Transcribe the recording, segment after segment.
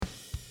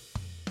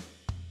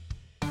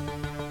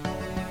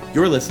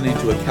You're listening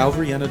to a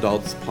Calvary Young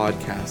Adults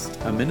podcast,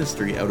 a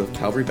ministry out of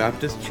Calvary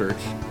Baptist Church,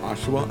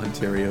 Oshawa,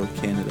 Ontario,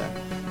 Canada.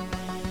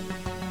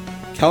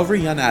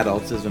 Calvary Young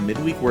Adults is a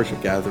midweek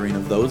worship gathering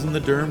of those in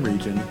the Durham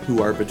region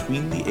who are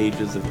between the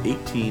ages of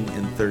 18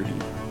 and 30.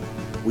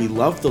 We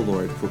love the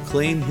Lord,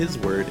 proclaim His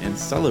word, and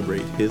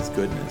celebrate His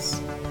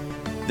goodness.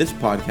 This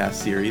podcast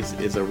series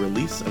is a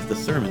release of the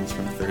sermons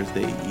from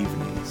Thursday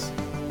evenings.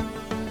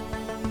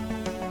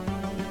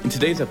 In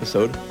today's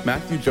episode,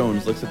 Matthew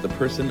Jones looks at the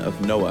person of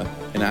Noah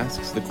and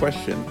asks the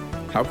question,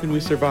 how can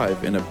we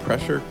survive in a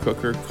pressure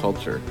cooker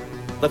culture?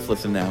 Let's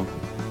listen now.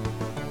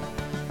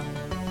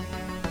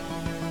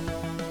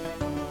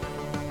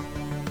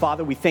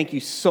 Father, we thank you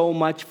so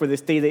much for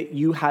this day that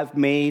you have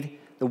made,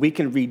 that we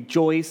can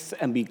rejoice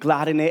and be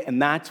glad in it,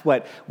 and that's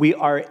what we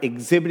are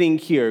exhibiting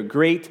here.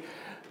 Great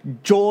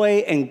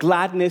joy and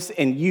gladness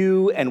in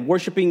you and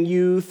worshiping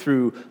you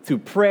through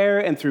prayer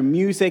and through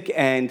music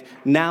and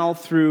now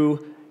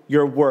through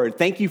your word.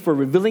 Thank you for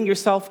revealing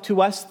yourself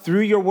to us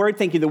through your word.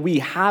 Thank you that we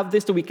have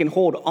this that we can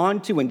hold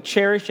on to and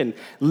cherish and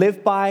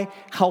live by.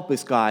 Help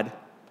us, God.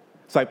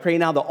 So I pray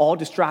now that all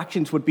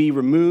distractions would be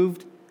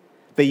removed,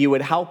 that you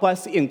would help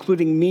us,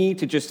 including me,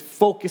 to just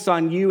focus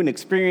on you and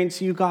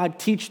experience you, God.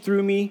 Teach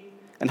through me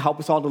and help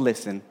us all to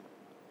listen.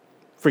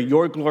 For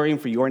your glory and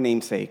for your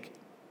name's sake.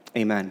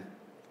 Amen.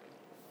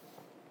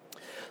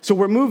 So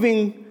we're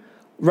moving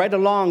right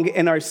along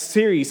in our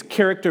series,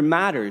 Character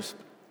Matters.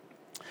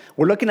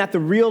 We're looking at the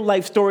real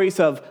life stories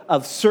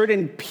of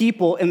certain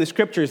people in the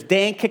scriptures.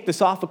 Dan kicked us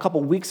off a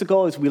couple weeks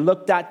ago as we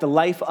looked at the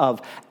life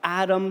of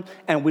Adam,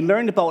 and we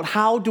learned about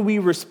how do we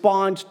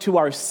respond to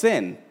our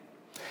sin.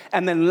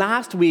 And then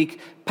last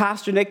week,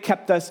 Pastor Nick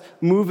kept us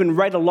moving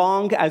right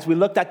along as we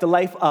looked at the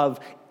life of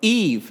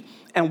Eve,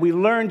 and we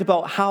learned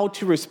about how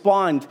to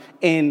respond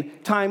in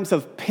times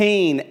of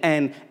pain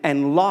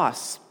and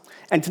loss.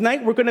 And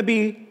tonight we're going to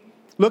be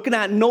looking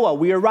at Noah.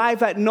 We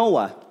arrive at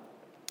Noah,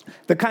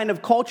 the kind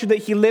of culture that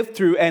he lived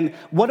through and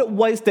what it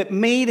was that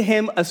made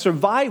him a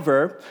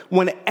survivor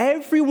when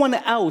everyone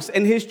else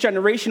in his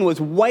generation was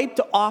wiped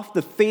off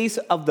the face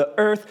of the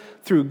earth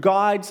through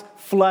God's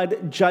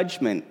flood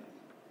judgment.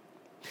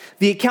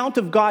 The account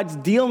of God's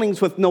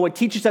dealings with Noah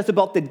teaches us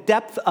about the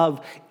depth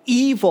of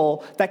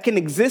evil that can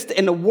exist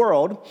in the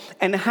world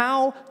and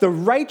how the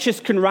righteous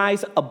can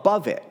rise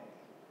above it.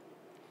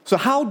 So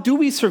how do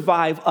we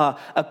survive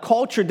a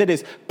culture that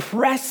is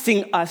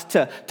pressing us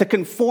to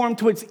conform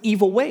to its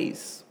evil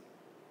ways?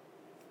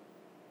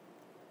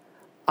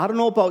 I don't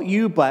know about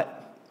you,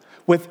 but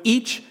with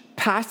each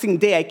passing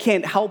day, I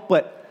can't help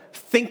but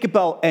think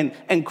about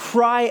and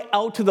cry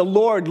out to the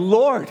Lord,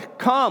 Lord,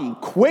 come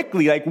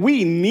quickly, like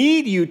we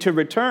need you to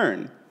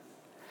return.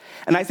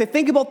 And as I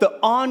think about the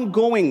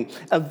ongoing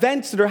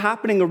events that are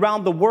happening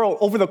around the world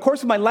over the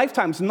course of my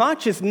lifetimes,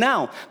 not just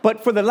now,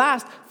 but for the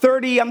last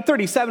I'm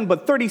 37,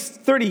 but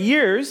 30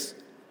 years,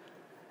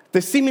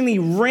 the seemingly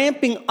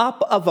ramping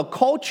up of a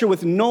culture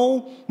with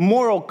no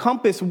moral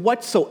compass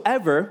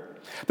whatsoever,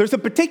 there's a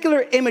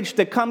particular image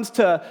that comes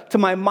to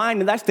my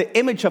mind, and that's the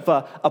image of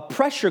a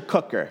pressure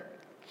cooker.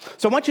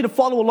 So I want you to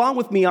follow along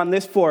with me on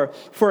this for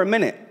a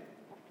minute.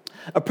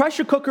 A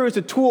pressure cooker is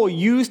a tool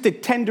used to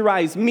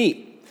tenderize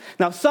meat.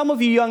 Now, some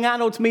of you young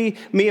adults may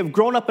have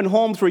grown up in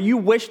homes where you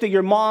wish that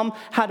your mom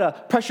had a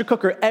pressure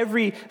cooker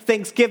every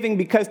Thanksgiving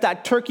because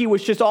that turkey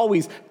was just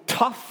always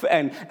tough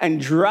and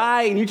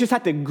dry, and you just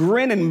had to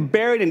grin and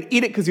bear it and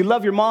eat it because you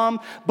love your mom.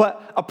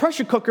 But a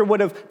pressure cooker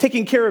would have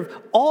taken care of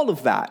all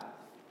of that.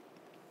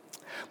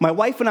 My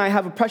wife and I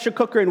have a pressure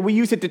cooker, and we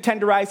use it to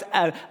tenderize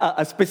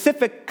a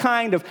specific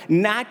kind of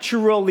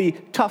naturally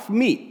tough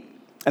meat,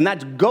 and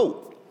that's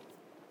goat.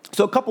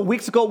 So a couple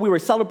weeks ago, we were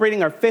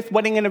celebrating our 5th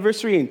wedding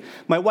anniversary, and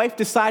my wife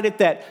decided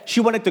that she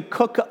wanted to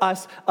cook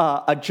us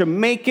a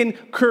Jamaican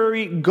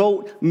curry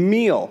goat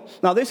meal.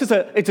 Now, it's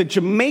a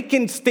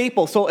Jamaican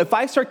staple, so if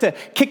I start to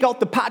kick out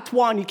the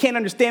patois and you can't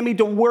understand me,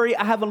 don't worry,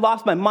 I haven't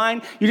lost my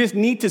mind. You just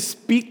need to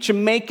speak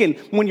Jamaican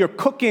when you're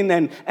cooking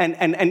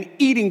and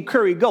eating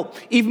curry goat.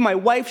 Even my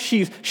wife,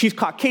 she's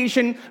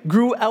Caucasian,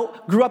 grew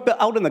up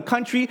out in the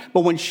country,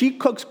 but when she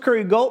cooks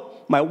curry goat,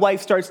 my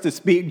wife starts to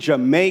speak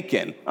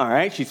Jamaican, all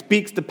right? She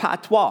speaks the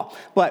patois.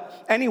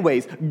 But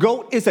anyways,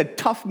 goat is a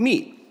tough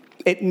meat.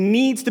 It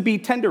needs to be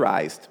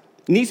tenderized.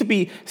 It needs to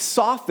be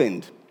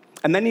softened.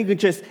 And then you can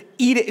just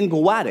eat it and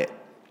go at it.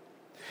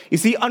 You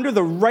see, under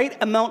the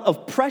right amount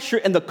of pressure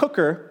in the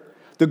cooker,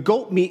 the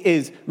goat meat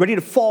is ready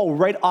to fall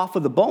right off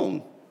of the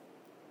bone.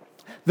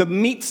 The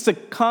meat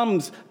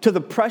succumbs to the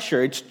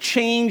pressure. It's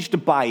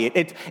changed by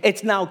it.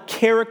 It's now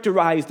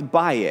characterized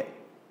by it.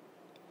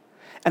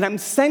 And I'm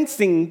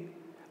sensing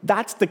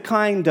that's the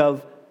kind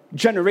of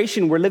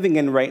generation we're living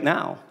in right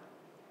now.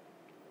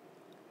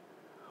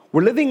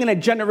 We're living in a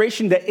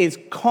generation that is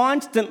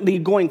constantly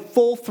going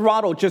full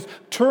throttle, just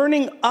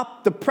turning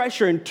up the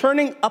pressure and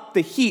turning up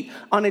the heat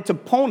on its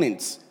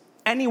opponents,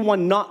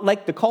 anyone not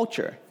like the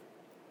culture.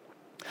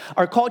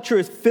 Our culture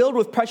is filled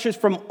with pressures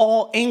from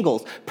all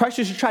angles.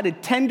 Pressures to try to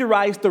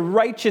tenderize the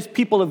righteous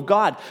people of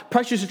God.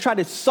 Pressures to try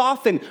to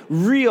soften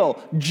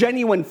real,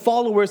 genuine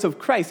followers of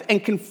Christ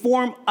and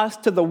conform us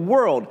to the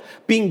world,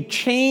 being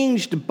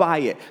changed by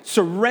it,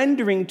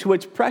 surrendering to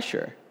its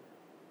pressure.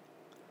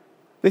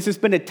 This has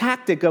been a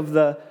tactic of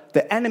the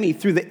enemy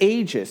through the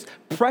ages.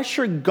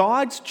 Pressure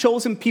God's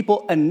chosen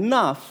people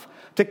enough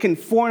to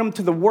conform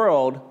to the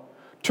world,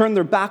 turn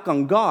their back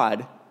on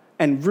God,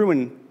 and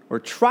ruin or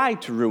try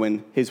to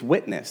ruin his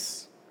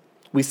witness.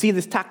 We see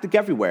this tactic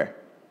everywhere.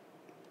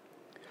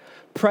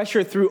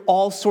 Pressure through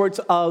all sorts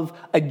of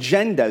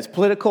agendas,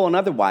 political and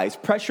otherwise.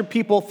 Pressure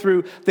people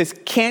through this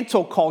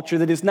cancel culture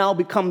that has now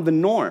become the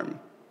norm.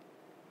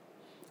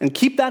 And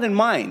keep that in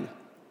mind.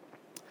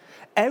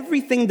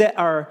 Everything that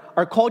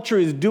our culture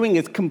is doing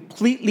is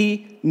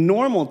completely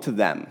normal to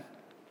them.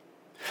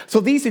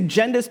 So these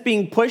agendas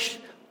being pushed,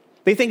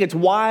 they think it's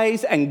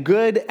wise and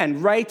good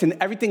and right and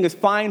everything is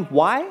fine.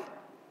 Why?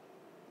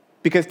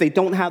 Because they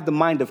don't have the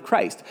mind of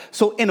Christ.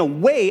 So in a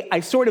way,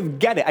 I sort of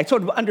get it. I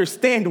sort of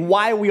understand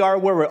why we are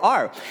where we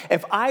are.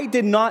 If I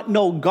did not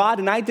know God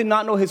and I did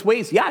not know his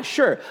ways, yeah,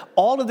 sure,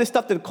 all of this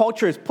stuff that the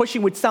culture is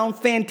pushing would sound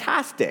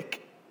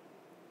fantastic.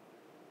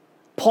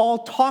 Paul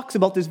talks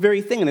about this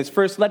very thing in his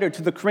first letter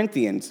to the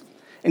Corinthians.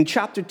 In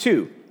chapter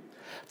 2,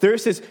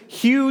 there's this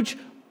huge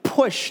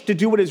push to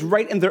do what is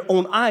right in their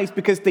own eyes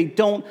because they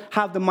don't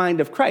have the mind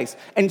of Christ.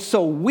 And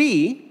so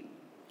we,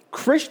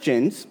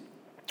 Christians,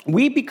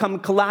 we become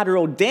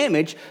collateral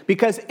damage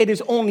because it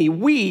is only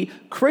we,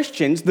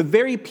 Christians, the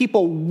very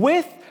people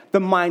with the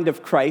mind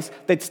of Christ,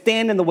 that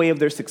stand in the way of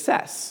their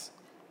success.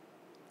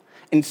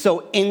 And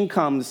so in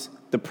comes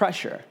the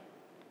pressure.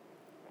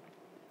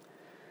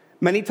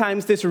 Many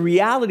times this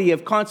reality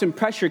of constant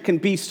pressure can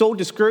be so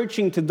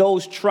discouraging to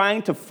those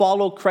trying to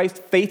follow Christ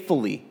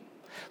faithfully.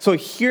 So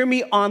hear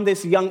me on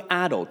this, young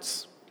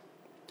adults.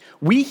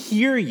 We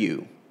hear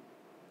you.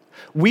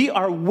 We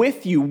are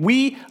with you.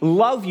 We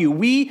love you.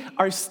 We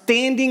are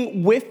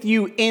standing with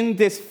you in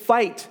this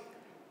fight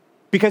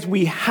because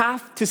we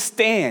have to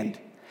stand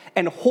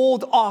and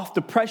hold off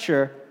the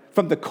pressure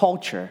from the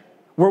culture.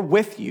 We're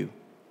with you.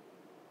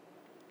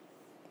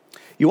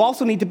 You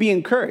also need to be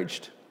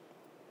encouraged.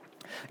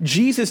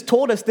 Jesus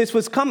told us this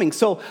was coming,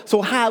 so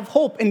have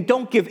hope and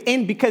don't give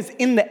in, because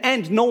in the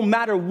end, no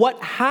matter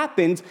what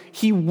happens,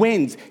 he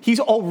wins. He's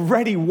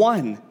already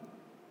won.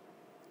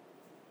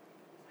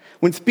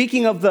 When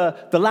speaking of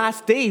the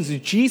last days,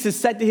 Jesus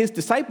said to his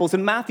disciples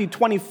in Matthew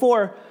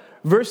 24,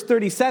 verse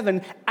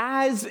 37,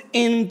 as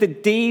in the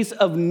days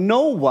of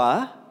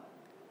Noah,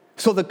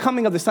 so the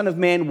coming of the Son of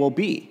Man will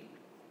be.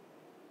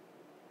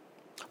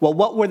 Well,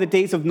 what were the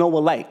days of Noah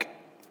like?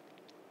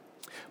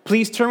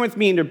 Please turn with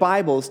me in your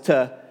Bibles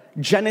to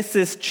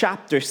Genesis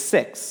chapter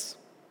 6.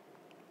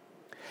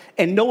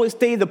 In Noah's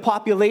day, the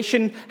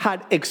population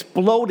had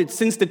exploded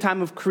since the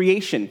time of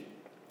creation.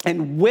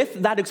 And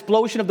with that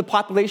explosion of the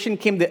population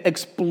came the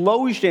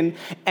explosion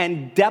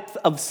and depth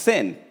of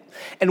sin.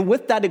 And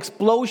with that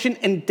explosion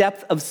and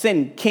depth of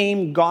sin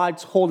came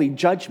God's holy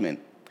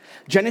judgment.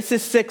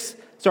 Genesis 6,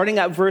 starting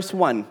at verse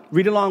 1.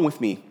 Read along with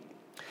me.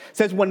 It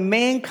says, when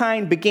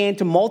mankind began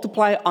to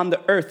multiply on the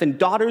earth and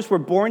daughters were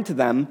born to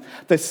them,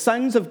 the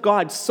sons of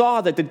God saw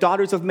that the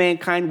daughters of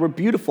mankind were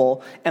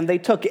beautiful, and they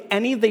took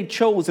any they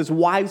chose as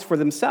wives for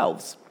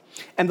themselves.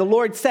 And the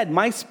Lord said,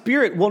 my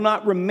spirit will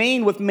not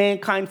remain with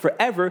mankind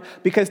forever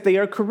because they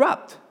are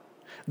corrupt.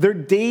 Their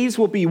days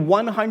will be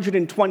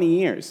 120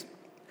 years.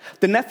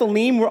 The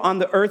Nephilim were on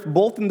the earth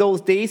both in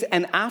those days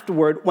and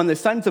afterward, when the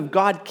sons of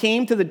God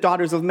came to the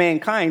daughters of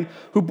mankind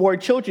who bore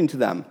children to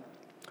them.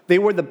 They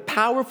were the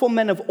powerful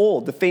men of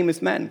old, the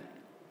famous men.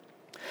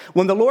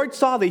 When the Lord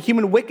saw that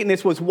human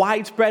wickedness was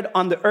widespread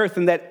on the earth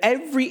and that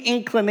every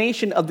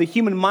inclination of the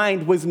human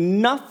mind was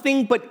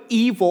nothing but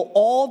evil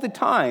all the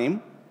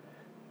time,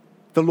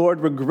 the Lord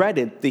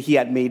regretted that he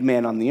had made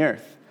man on the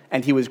earth,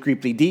 and he was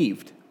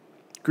grieved.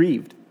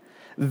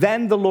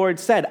 Then the Lord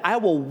said, I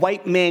will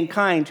wipe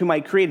mankind whom I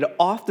created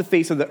off the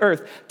face of the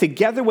earth,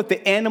 together with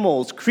the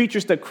animals,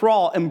 creatures that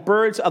crawl, and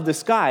birds of the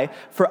sky,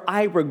 for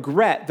I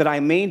regret that I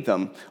made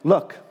them.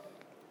 Look,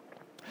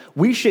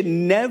 we should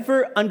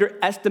never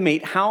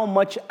underestimate how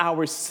much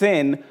our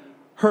sin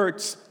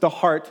hurts the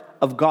heart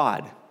of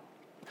God.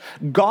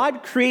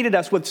 God created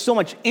us with so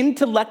much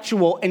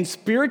intellectual and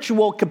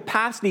spiritual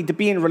capacity to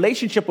be in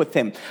relationship with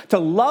him, to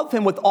love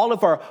him with all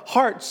of our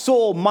heart,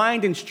 soul,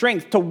 mind, and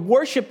strength, to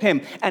worship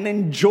him and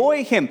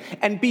enjoy him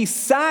and be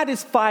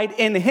satisfied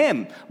in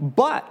him.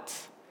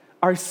 But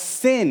our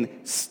sin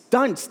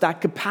stunts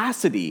that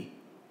capacity.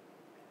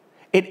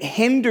 It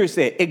hinders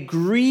it. It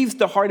grieves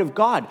the heart of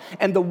God.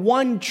 And the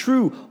one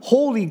true,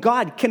 holy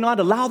God cannot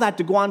allow that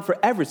to go on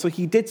forever. So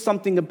he did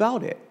something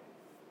about it.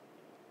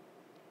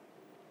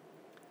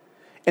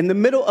 In the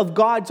middle of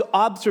God's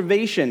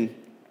observation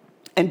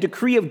and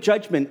decree of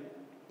judgment,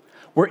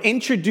 we're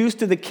introduced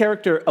to the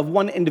character of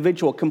one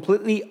individual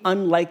completely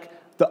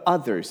unlike the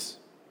others.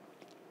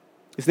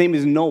 His name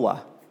is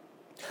Noah.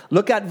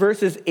 Look at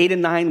verses 8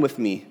 and 9 with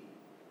me.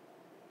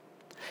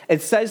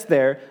 It says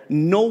there,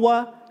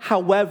 Noah,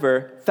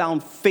 however,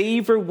 found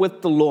favor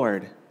with the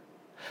Lord.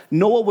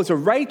 Noah was a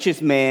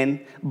righteous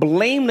man,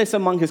 blameless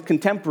among his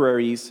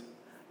contemporaries.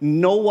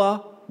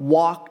 Noah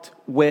walked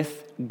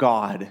with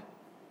God.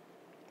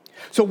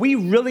 So we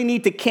really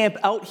need to camp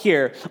out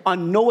here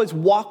on Noah's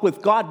walk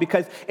with God,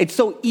 because it's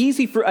so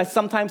easy for us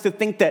sometimes to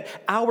think that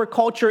our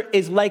culture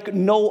is like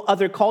no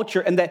other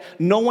culture, and that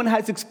no one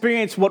has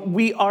experienced what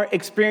we are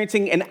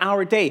experiencing in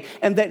our day,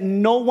 and that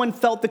no one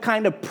felt the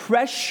kind of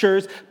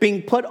pressures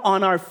being put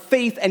on our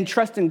faith and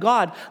trust in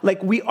God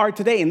like we are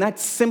today. And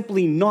that's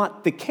simply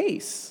not the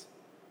case.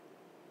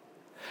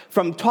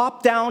 From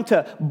top down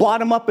to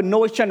bottom up in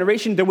Noah's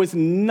generation, there was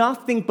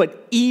nothing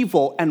but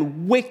evil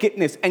and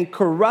wickedness and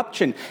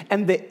corruption.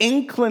 And the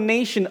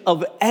inclination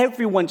of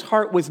everyone's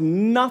heart was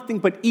nothing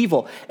but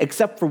evil,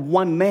 except for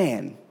one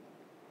man.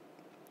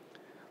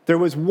 There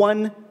was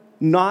one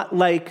not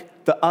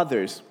like the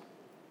others.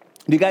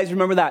 Do you guys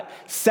remember that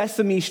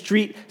Sesame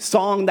Street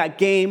song, that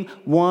game?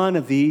 One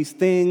of these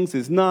things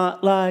is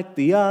not like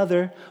the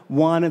other.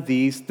 One of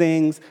these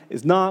things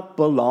is not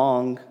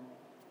belong.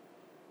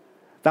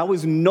 That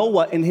was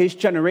Noah in his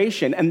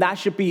generation, and that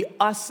should be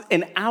us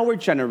in our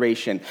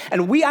generation.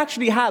 And we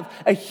actually have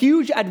a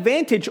huge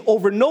advantage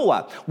over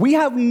Noah. We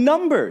have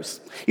numbers.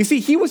 You see,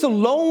 he was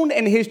alone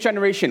in his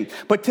generation,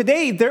 but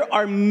today there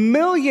are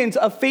millions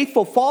of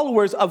faithful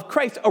followers of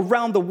Christ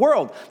around the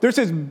world. There's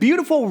this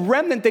beautiful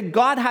remnant that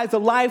God has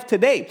alive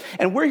today,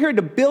 and we're here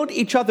to build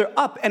each other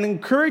up and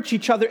encourage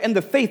each other in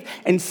the faith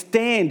and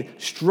stand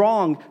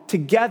strong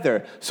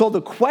together. So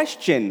the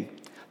question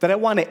that I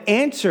want to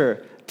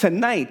answer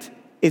tonight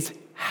is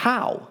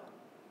how?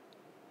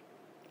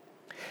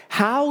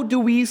 How do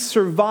we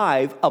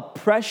survive a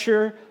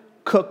pressure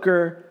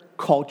cooker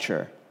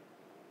culture?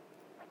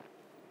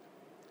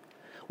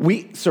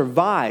 We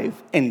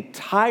survive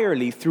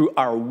entirely through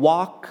our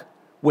walk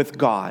with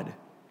God.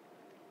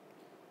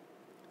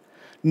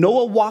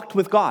 Noah walked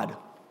with God.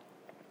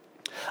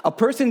 A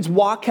person's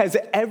walk has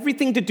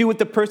everything to do with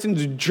the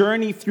person's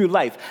journey through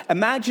life.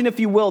 Imagine, if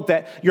you will,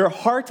 that your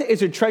heart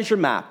is a treasure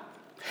map,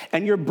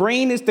 and your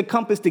brain is the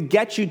compass to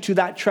get you to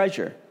that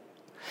treasure.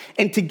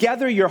 And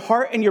together, your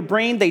heart and your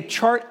brain, they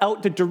chart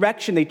out the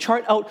direction, they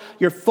chart out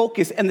your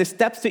focus and the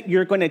steps that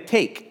you're going to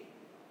take.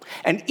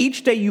 And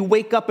each day you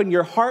wake up and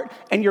your heart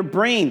and your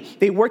brain,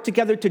 they work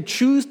together to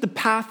choose the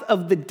path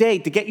of the day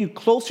to get you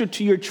closer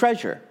to your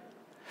treasure.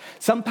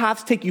 Some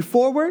paths take you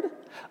forward,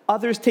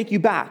 others take you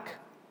back.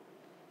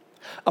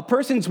 A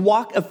person's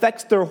walk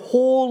affects their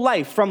whole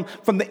life from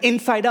the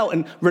inside out,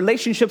 and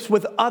relationships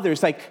with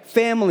others like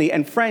family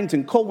and friends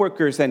and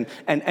coworkers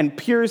and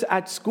peers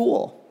at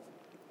school.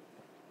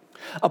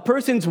 A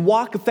person's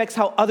walk affects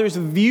how others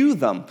view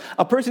them.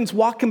 A person's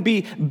walk can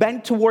be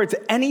bent towards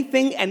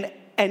anything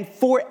and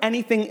for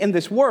anything in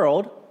this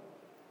world.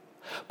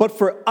 But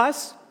for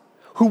us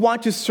who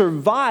want to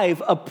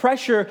survive a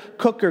pressure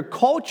cooker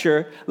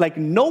culture like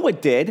Noah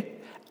did,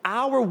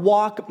 our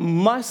walk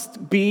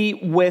must be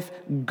with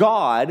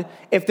God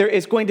if there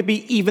is going to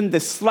be even the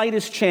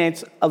slightest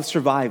chance of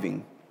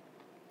surviving.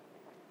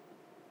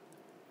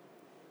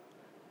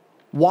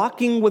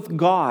 Walking with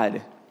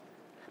God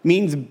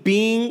means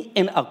being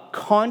in a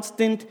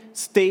constant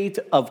state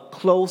of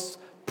close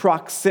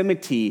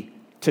proximity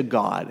to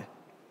God.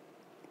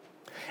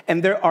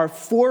 And there are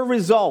 4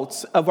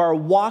 results of our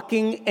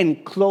walking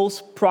in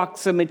close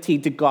proximity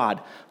to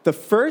God. The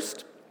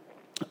first,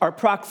 our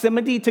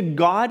proximity to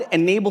God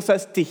enables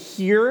us to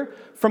hear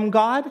from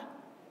God.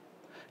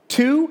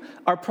 2,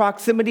 our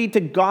proximity to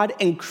God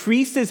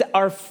increases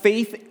our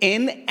faith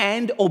in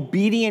and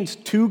obedience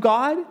to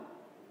God.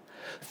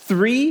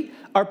 3,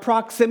 our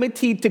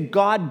proximity to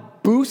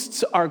God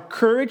boosts our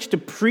courage to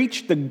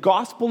preach the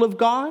gospel of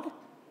God.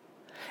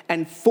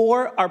 And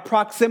 4, our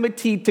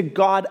proximity to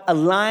God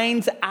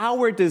aligns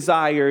our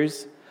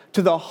desires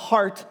to the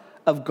heart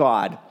of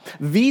God.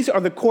 These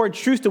are the core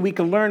truths that we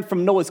can learn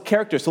from Noah's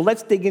character. So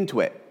let's dig into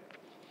it.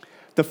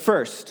 The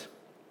first,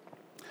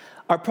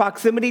 our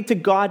proximity to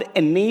God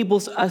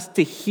enables us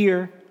to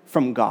hear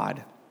from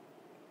God.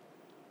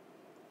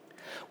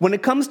 When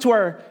it comes to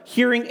our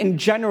hearing in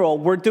general,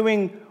 we're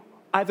doing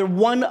either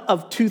one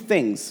of 2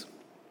 things.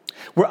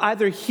 We're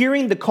either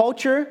hearing the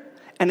culture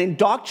and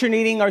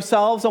indoctrinating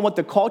ourselves on what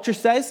the culture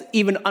says,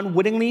 even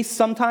unwittingly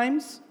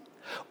sometimes,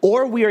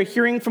 or we are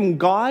hearing from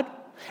God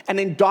and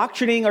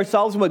indoctrinating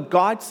ourselves in what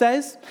God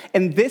says,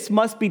 and this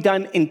must be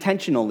done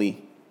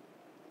intentionally.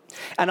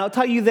 And I'll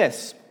tell you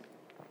this,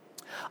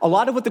 a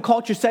lot of what the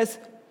culture says,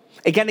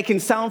 again, it can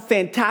sound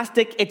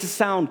fantastic, it can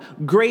sound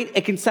great,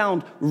 it can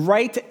sound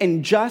right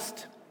and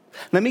just.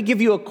 Let me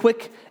give you a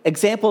quick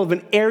example of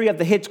an area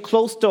that hits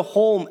close to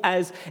home,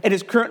 as it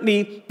is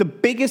currently the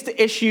biggest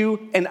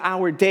issue in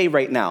our day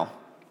right now.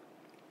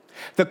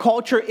 The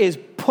culture is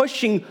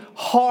pushing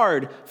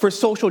hard for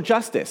social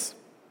justice.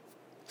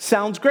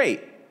 Sounds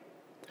great.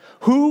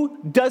 Who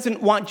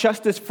doesn't want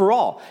justice for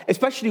all?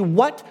 Especially,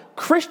 what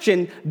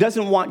Christian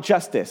doesn't want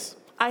justice?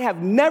 I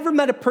have never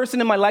met a person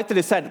in my life that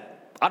has said,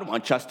 I don't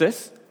want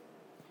justice.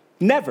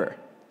 Never.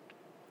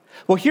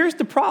 Well, here's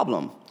the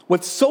problem.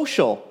 with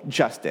social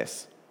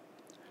justice.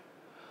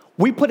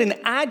 We put an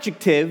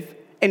adjective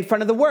in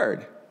front of the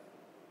word.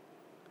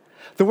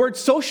 The word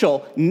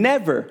social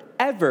never,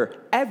 ever,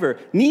 ever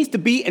needs to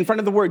be in front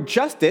of the word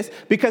justice,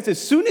 because as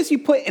soon as you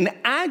put an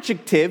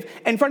adjective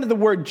in front of the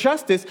word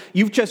justice,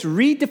 you've just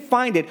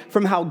redefined it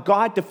from how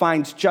God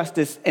defines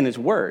justice in his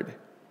word.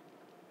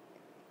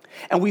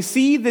 And we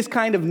see this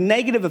kind of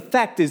negative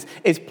effect is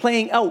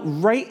playing out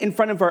right in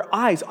front of our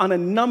eyes on a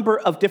number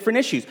of different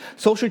issues.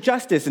 Social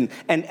justice and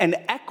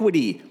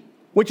equity,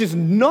 which is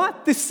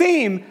not the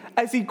same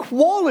as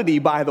equality,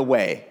 by the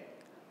way.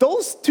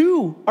 Those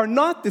two are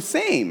not the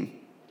same.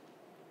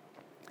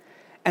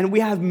 And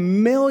we have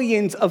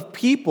millions of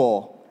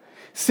people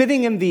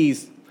sitting in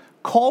these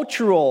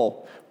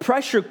cultural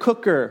pressure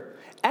cooker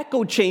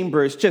echo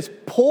chambers, just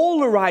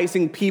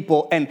polarizing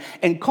people and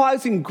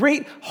causing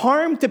great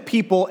harm to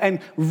people and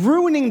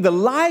ruining the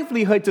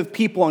livelihoods of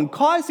people and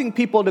causing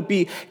people to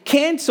be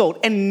canceled.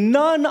 And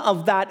none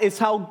of that is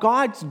how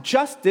God's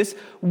justice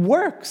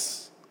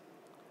works.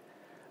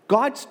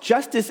 God's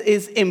justice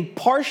is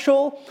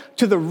impartial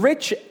to the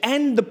rich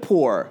and the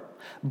poor,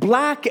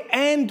 black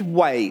and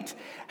white,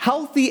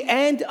 healthy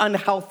and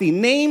unhealthy.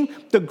 Name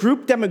the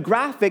group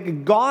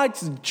demographic,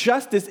 God's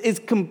justice is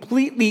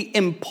completely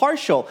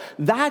impartial.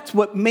 That's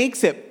what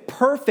makes it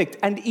perfect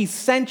and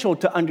essential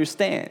to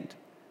understand.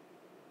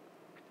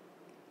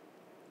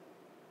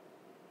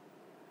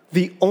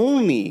 The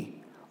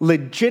only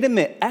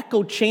legitimate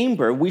echo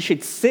chamber we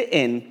should sit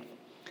in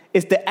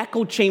is the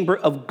echo chamber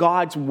of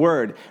God's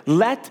word.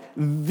 Let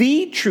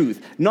the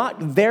truth,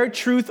 not their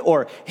truth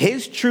or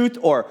his truth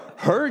or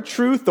her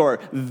truth or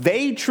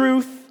they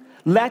truth,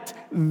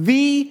 let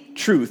the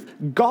truth,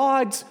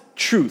 God's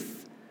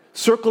truth,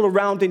 circle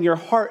around in your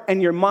heart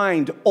and your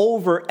mind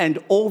over and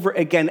over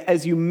again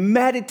as you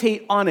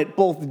meditate on it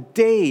both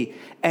day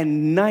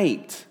and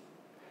night.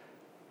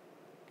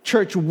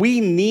 Church, we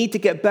need to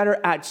get better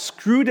at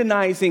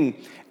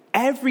scrutinizing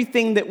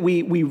everything that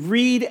we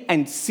read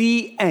and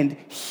see and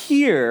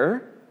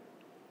hear.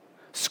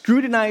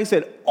 Scrutinize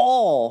it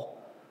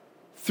all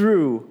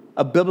through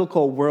a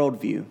biblical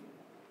worldview.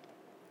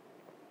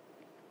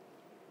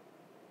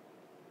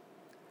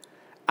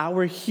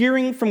 Our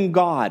hearing from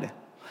God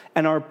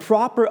and our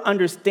proper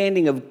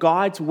understanding of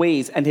God's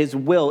ways and his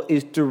will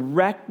is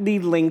directly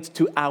linked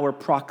to our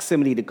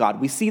proximity to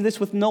God. We see this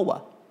with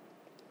Noah.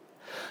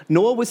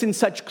 Noah was in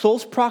such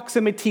close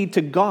proximity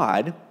to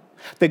God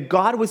that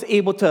God was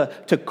able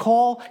to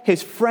call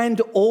his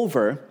friend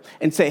over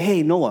and say,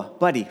 hey, Noah,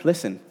 buddy,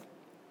 listen,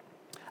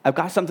 I've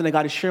got something I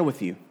got to share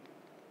with you.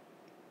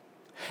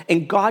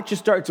 And God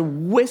just starts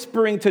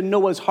whispering to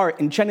Noah's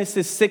heart in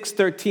Genesis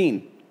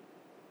 6:13.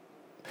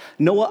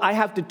 Noah, I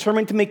have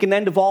determined to make an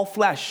end of all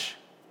flesh.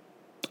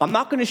 I'm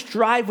not going to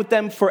strive with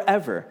them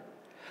forever.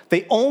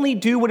 They only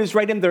do what is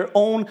right in their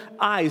own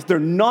eyes. They're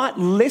not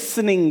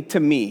listening to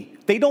me.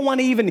 They don't want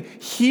to even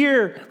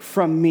hear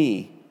from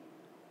me.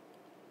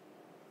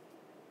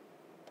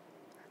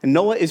 And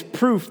Noah is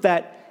proof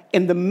that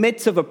in the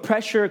midst of a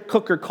pressure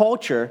cooker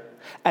culture,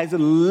 as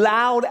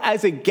loud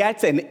as it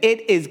gets, and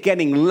it is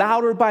getting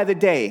louder by the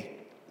day,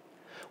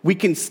 we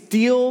can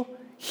still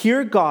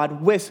hear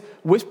God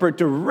whisper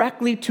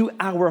directly to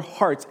our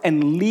hearts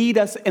and lead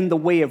us in the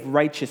way of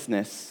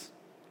righteousness.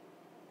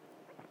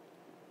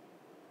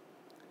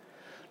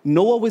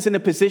 Noah was in a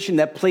position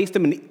that placed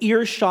him in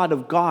earshot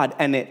of God,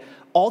 and it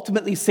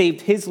ultimately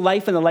saved his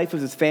life and the life of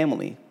his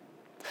family.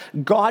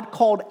 God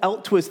called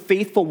out to his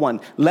faithful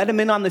one, let him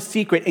in on the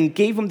secret, and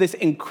gave him this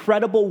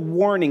incredible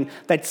warning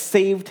that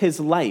saved his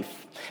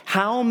life.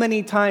 How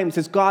many times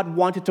has God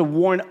wanted to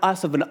warn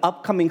us of an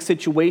upcoming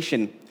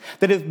situation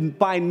that if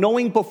by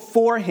knowing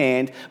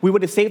beforehand, we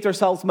would have saved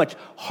ourselves much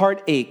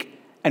heartache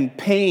and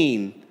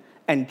pain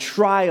and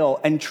trial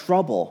and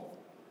trouble?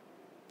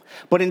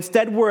 But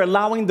instead, we're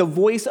allowing the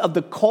voice of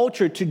the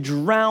culture to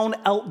drown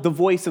out the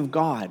voice of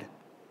God.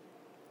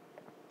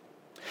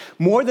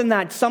 More than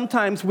that,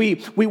 sometimes we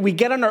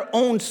get on our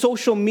own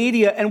social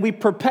media and we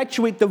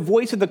perpetuate the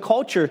voice of the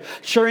culture,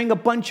 sharing a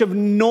bunch of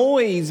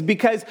noise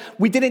because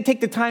we didn't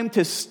take the time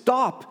to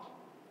stop.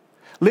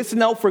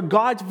 Listen out for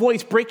God's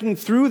voice breaking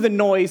through the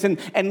noise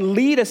and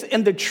lead us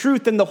in the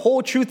truth and the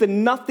whole truth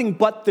and nothing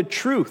but the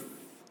truth.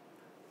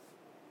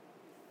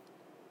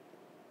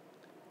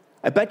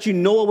 I bet you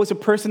Noah was a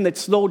person that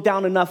slowed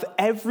down enough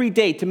every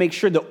day to make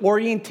sure the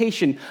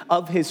orientation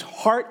of his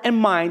heart and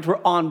mind were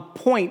on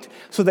point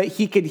so that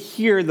he could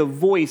hear the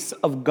voice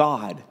of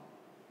God.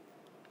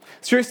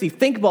 Seriously,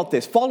 think about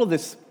this. Follow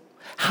this.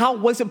 How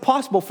was it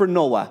possible for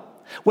Noah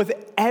with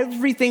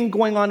everything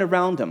going on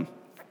around him?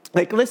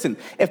 Like, listen,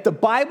 if the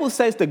Bible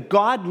says that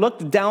God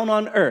looked down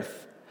on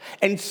earth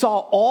and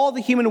saw all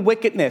the human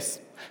wickedness,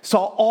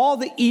 saw all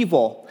the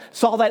evil,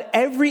 saw that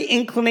every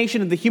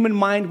inclination of the human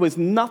mind was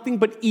nothing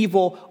but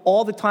evil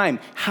all the time,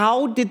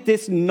 how did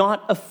this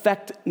not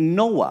affect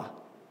Noah?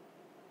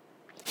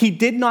 He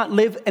did not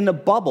live in a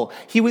bubble.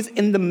 He was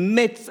in the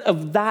midst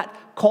of that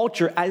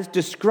culture as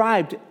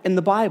described in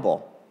the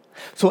Bible.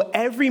 So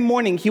every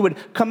morning he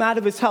would come out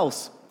of his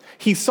house.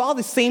 He saw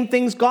the same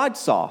things God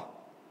saw.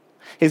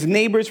 His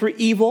neighbors were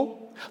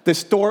evil. The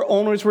store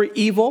owners were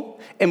evil.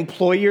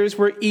 Employers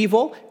were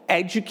evil.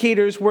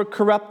 Educators were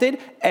corrupted.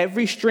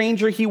 Every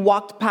stranger he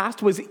walked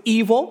past was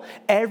evil.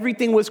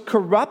 Everything was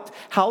corrupt.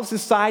 How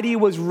society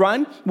was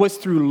run was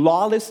through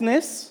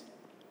lawlessness.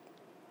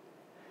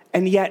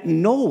 And yet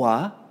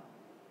Noah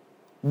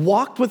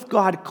walked with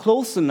God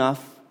close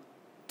enough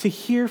to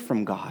hear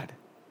from God.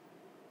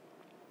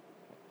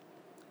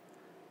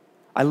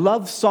 I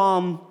love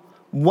Psalm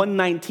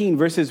 119,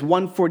 verses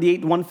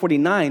 148 and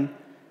 149.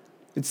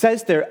 It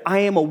says there, I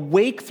am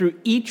awake through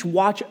each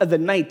watch of the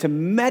night to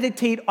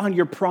meditate on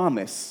your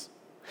promise.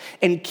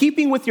 In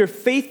keeping with your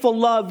faithful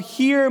love,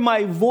 hear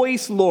my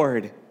voice,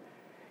 Lord.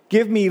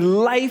 Give me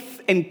life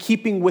in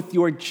keeping with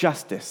your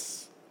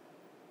justice.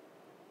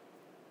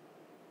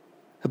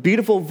 A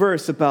beautiful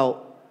verse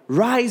about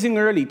rising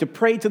early to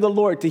pray to the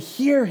Lord, to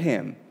hear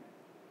him,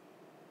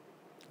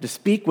 to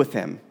speak with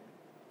him.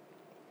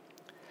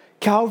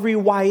 Calvary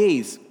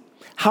YAs,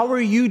 how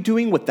are you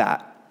doing with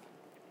that?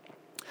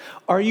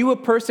 Are you a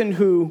person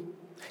who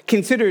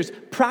considers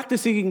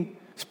practicing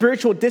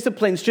spiritual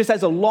disciplines just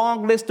as a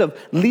long list of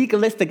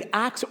legalistic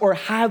acts, or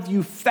have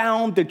you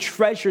found the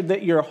treasure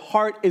that your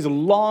heart is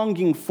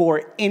longing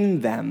for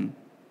in them?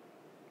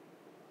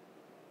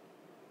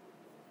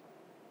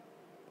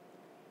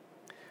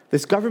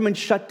 This government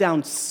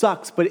shutdown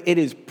sucks, but it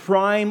is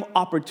prime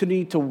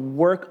opportunity to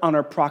work on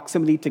our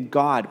proximity to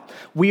God.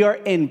 We are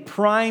in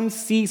prime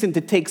season to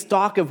take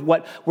stock of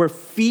what we're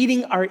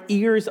feeding our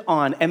ears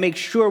on and make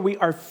sure we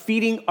are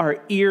feeding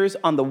our ears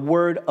on the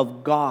Word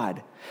of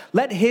God.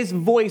 Let His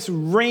voice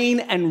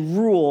reign and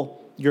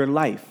rule your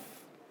life.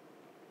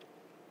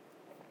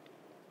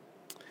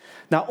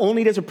 Not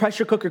only does a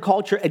pressure cooker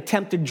culture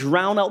attempt to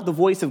drown out the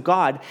voice of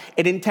God,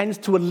 it intends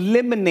to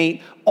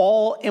eliminate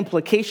all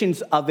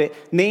implications of it,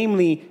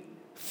 namely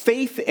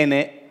faith in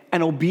it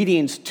and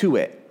obedience to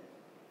it.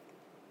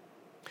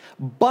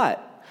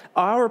 But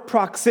our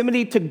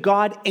proximity to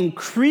God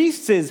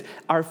increases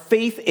our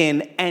faith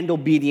in and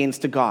obedience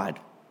to God.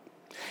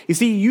 You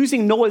see,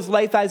 using Noah's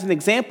life as an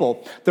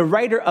example, the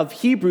writer of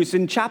Hebrews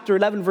in chapter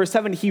 11, verse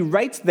 7, he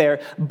writes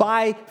there,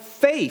 by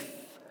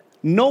faith,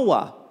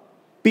 Noah,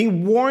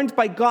 being warned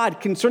by God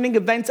concerning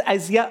events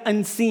as yet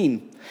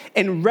unseen,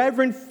 in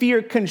reverent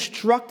fear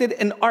constructed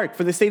an ark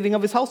for the saving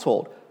of his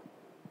household.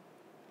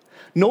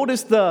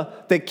 Notice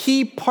the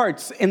key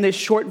parts in this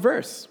short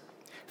verse: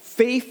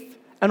 faith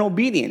and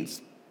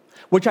obedience,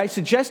 which I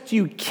suggest to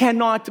you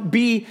cannot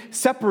be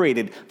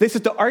separated. This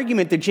is the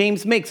argument that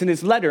James makes in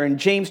his letter in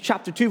James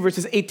chapter 2,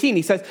 verses 18.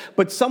 He says,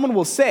 but someone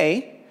will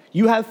say,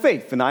 you have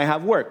faith and I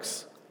have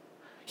works.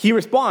 He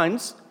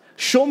responds,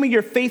 show me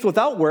your faith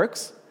without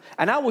works,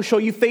 and I will show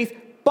you faith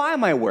by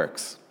my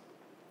works.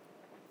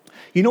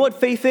 You know what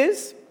faith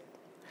is?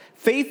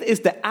 Faith is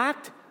the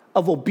act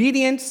of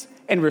obedience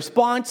in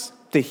response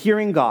to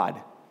hearing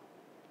God.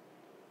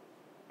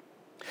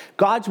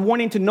 God's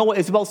warning to Noah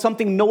is about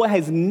something Noah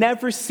has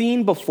never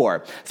seen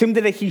before,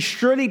 something that he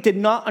surely did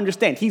not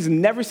understand. He's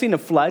never seen a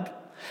flood,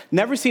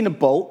 never seen a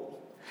boat,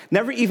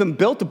 never even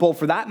built a boat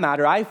for that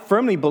matter. I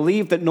firmly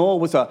believe that Noah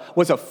was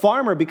a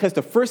farmer, because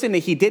the first thing that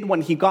he did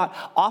when he got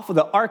off of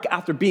the ark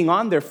after being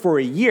on there for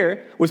a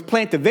year was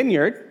plant a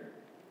vineyard.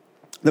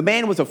 The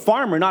man was a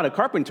farmer, not a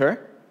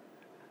carpenter.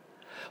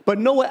 But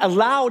Noah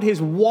allowed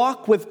his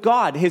walk with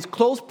God, his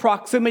close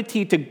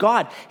proximity to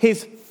God,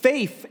 his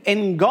faith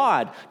in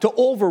God to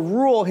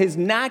overrule his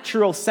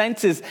natural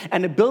senses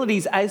and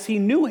abilities as he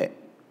knew it.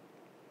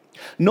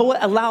 Noah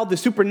allowed the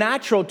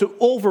supernatural to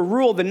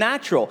overrule the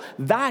natural.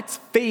 That's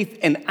faith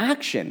in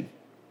action.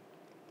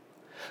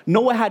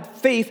 Noah had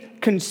faith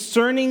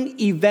concerning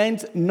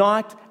events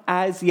not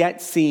as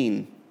yet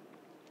seen.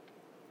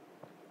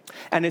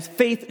 And his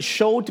faith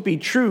showed to be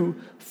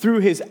true through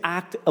his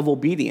act of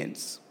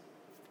obedience.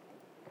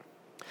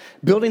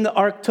 Building the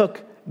ark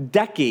took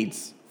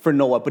decades for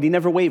Noah, but he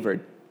never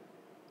wavered.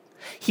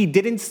 He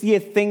didn't see a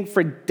thing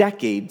for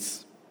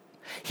decades.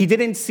 He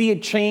didn't see a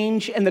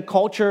change in the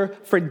culture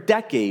for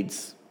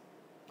decades.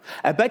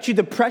 I bet you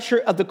the pressure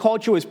of the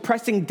culture was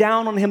pressing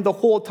down on him the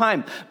whole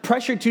time.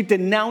 Pressure to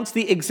denounce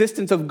the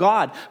existence of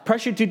God.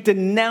 Pressure to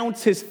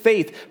denounce his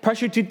faith.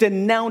 Pressure to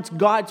denounce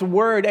God's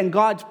word and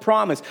God's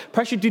promise.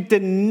 Pressure to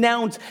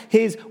denounce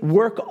his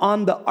work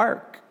on the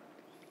ark.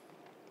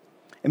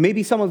 And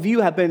maybe some of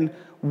you have been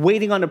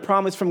waiting on a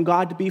promise from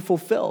God to be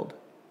fulfilled.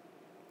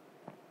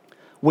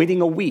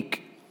 Waiting a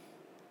week,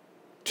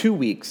 2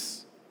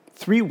 weeks,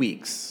 3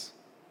 weeks,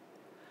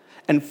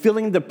 and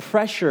feeling the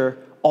pressure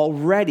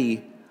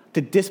already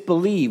to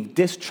disbelieve,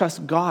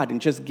 distrust God,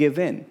 and just give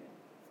in.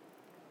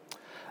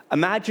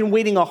 Imagine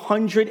waiting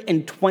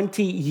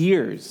 120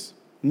 years.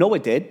 Noah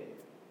did.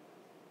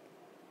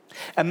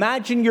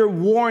 Imagine you're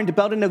warned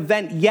about an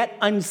event yet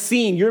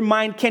unseen. Your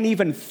mind can't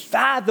even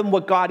fathom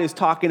what God is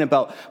talking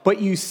about.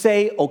 But you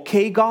say,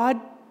 okay, God,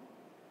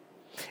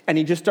 and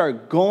you just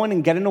start going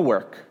and getting to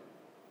work.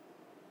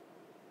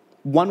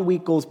 1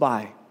 week goes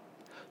by.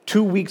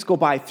 2 weeks go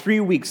by,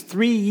 3 weeks,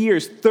 3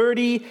 years,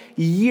 30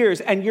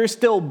 years, and you're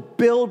still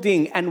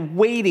building and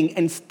waiting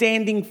and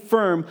standing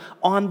firm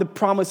on the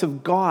promise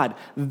of God.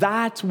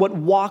 That's what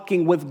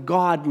walking with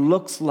God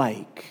looks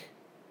like.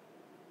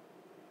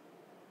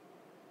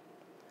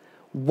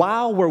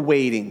 While we're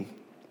waiting,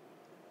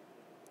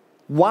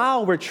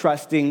 while we're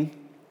trusting,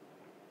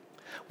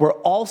 we're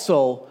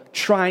also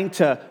trying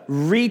to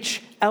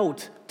reach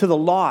out to the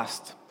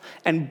lost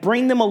and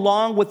bring them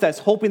along with us,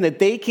 hoping that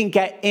they can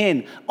get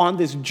in on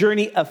this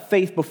journey of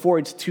faith before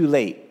it's too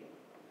late.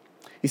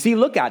 You see,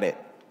 look at it.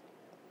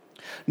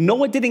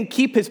 Noah didn't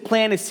keep his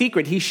plan a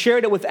secret. He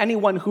shared it with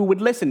anyone who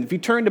would listen. If you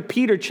turn to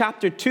Peter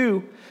chapter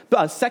 2,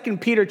 2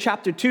 Peter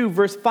chapter 2,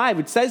 verse 5,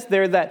 it says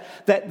there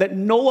that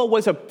Noah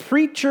was a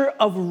preacher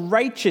of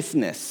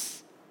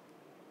righteousness,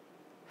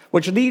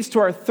 which leads to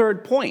our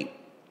third point.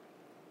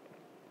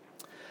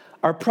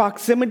 Our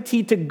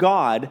proximity to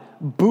God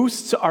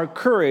boosts our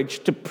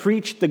courage to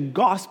preach the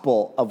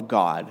gospel of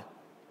God.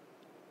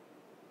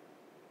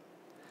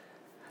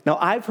 Now,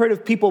 I've heard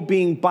of people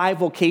being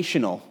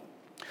bivocational.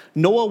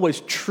 Noah was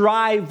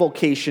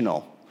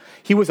trivocational.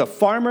 He was a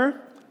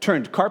farmer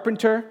turned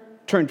carpenter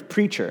turned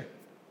preacher.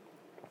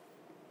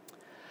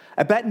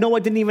 I bet Noah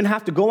didn't even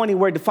have to go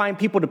anywhere to find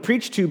people to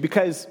preach to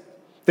because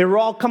they were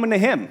all coming to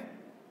him.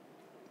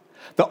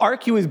 The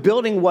ark he was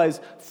building was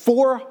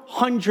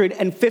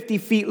 450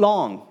 feet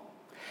long,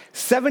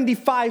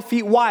 75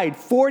 feet wide,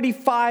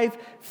 45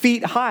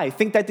 feet high.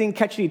 Think that didn't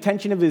catch the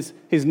attention of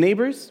his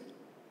neighbors?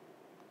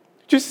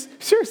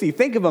 Just seriously,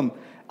 think of him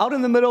out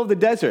in the middle of the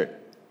desert.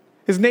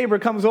 His neighbor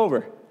comes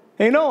over.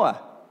 Hey, Noah,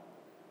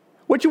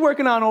 what you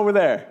working on over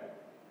there?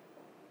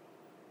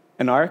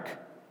 An ark?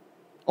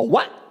 A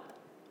what?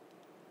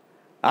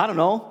 I don't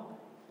know.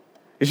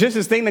 It's just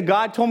this thing that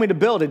God told me to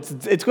build.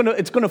 It's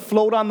gonna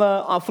float on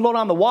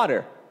the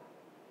water.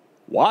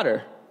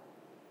 Water?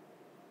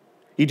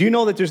 You do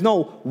know that there's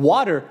no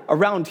water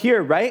around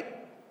here, right?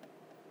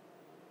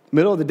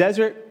 Middle of the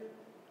desert?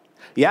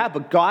 Yeah,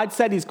 but God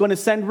said he's going to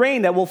send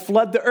rain that will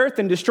flood the earth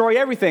and destroy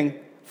everything.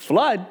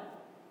 Flood?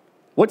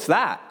 What's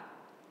that?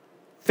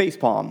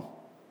 Facepalm.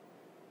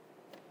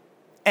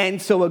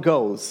 And so it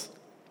goes.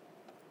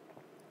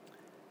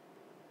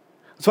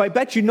 So I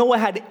bet you Noah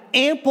had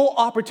ample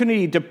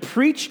opportunity to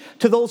preach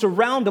to those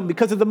around him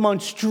because of the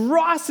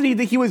monstrosity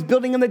that he was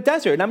building in the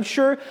desert. And I'm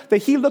sure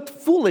that he looked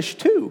foolish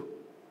too.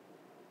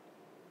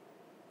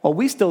 Well,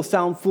 we still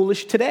sound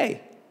foolish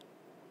today.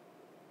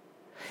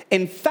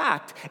 In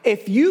fact,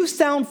 if you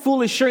sound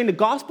foolish sharing the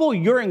gospel,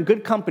 you're in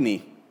good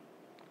company.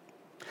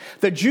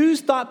 The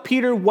Jews thought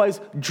Peter was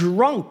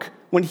drunk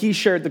when he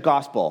shared the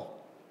gospel.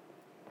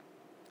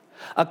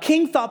 A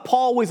king thought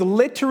Paul was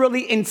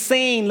literally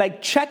insane,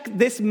 like check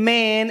this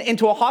man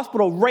into a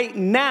hospital right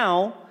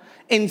now,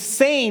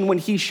 insane when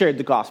he shared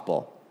the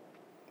gospel.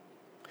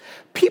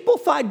 People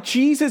thought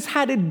Jesus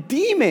had a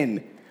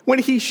demon when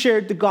he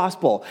shared the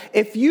gospel.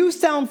 If you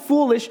sound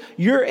foolish,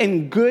 you're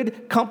in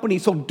good company,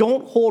 so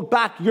don't hold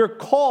back. Your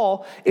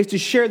call is to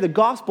share the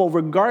gospel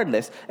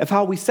regardless of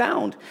how we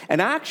sound. And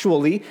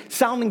actually,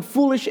 sounding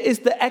foolish is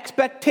the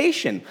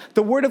expectation.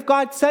 The word of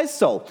God says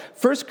so.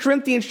 1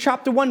 Corinthians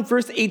chapter 1,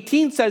 verse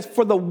 18 says,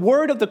 "For the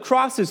word of the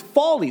cross is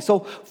folly." So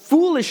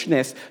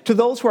foolishness to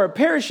those who are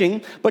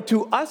perishing, but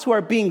to us who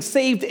are being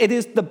saved, it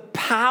is the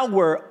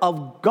power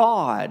of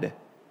God.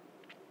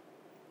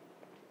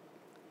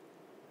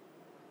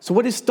 So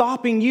what is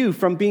stopping you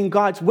from being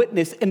God's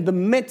witness in the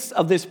midst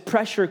of this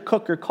pressure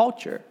cooker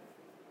culture?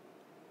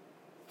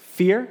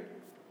 Fear?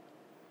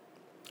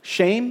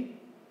 Shame?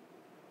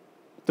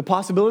 The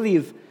possibility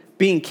of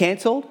being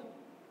canceled?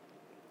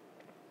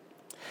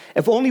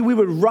 If only we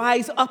would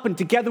rise up and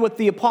together with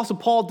the Apostle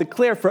Paul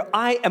declare, "For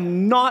I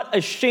am not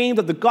ashamed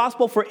of the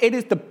gospel, for it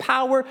is the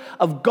power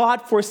of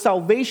God for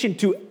salvation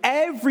to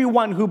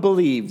everyone who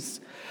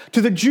believes, to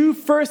the Jew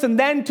first and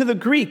then to the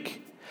Greek.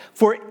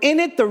 For in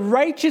it the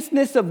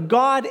righteousness of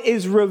God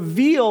is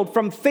revealed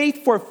from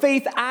faith for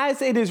faith,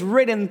 as it is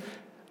written,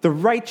 the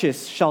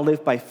righteous shall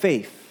live by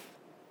faith."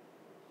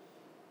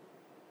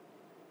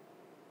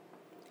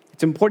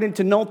 It's important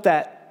to note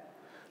that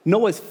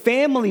Noah's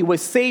family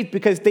was saved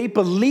because they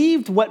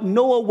believed what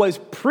Noah was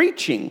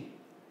preaching,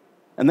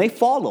 and they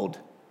followed.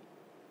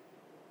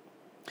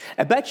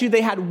 I bet you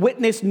they had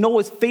witnessed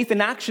Noah's faith in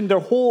action their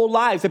whole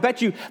lives. I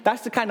bet you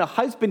that's the kind of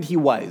husband he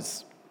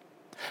was.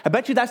 I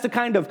bet you that's the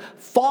kind of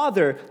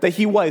father that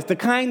he was, the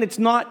kind that's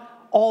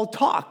not all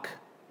talk.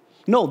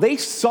 No, they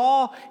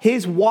saw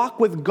his walk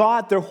with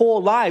God their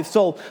whole lives.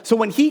 So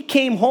when he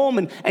came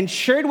home and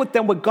shared with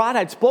them what God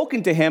had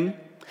spoken to him,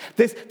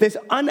 this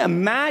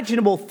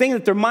unimaginable thing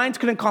that their minds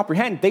couldn't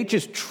comprehend, they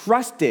just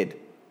trusted.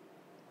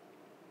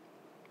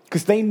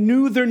 Because they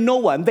knew their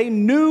Noah, and they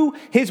knew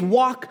his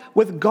walk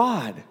with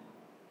God.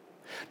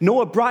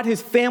 Noah brought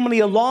his family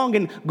along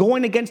and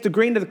going against the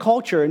grain of the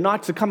culture and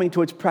not succumbing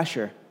to its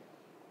pressure.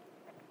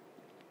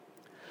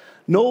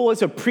 Noah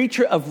was a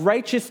preacher of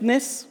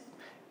righteousness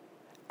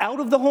out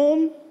of the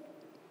home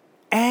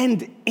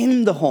and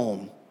in the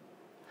home.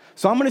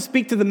 So I'm going to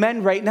speak to the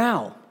men right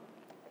now.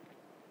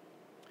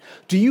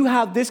 Do you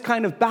have this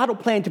kind of battle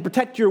plan to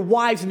protect your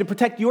wives and to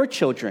protect your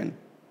children?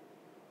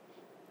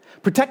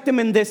 Protect them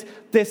in this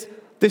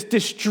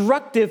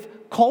destructive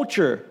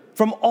culture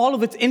from all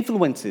of its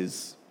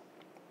influences.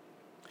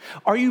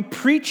 Are you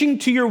preaching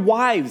to your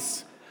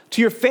wives,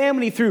 to your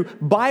family through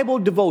Bible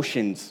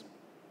devotions,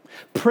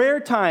 prayer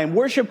time,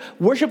 worship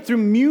through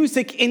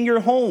music in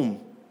your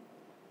home?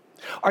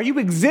 Are you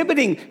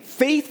exhibiting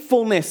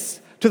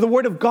faithfulness to the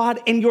Word of God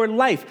in your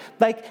life?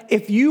 Like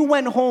if you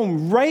went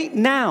home right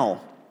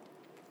now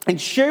and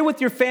share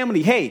with your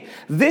family, hey,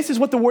 this is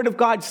what the Word of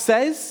God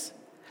says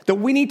that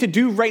we need to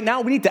do right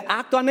now. We need to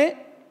act on it,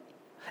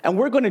 and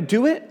we're going to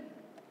do it.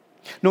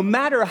 No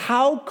matter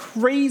how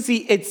crazy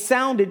it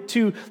sounded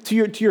to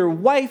your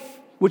wife,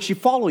 would she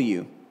follow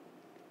you?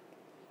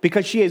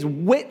 Because she has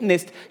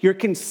witnessed your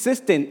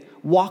consistent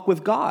walk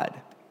with God.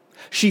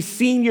 She's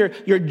seen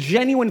your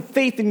genuine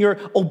faith and your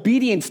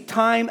obedience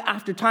time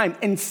after time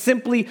and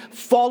simply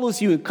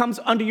follows you and comes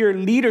under your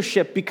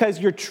leadership because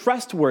you're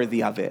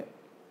trustworthy of it.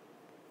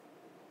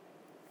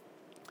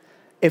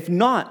 If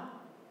not,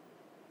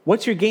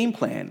 what's your game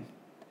plan?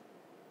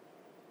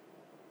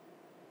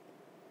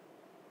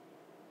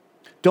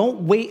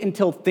 Don't wait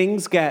until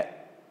things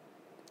get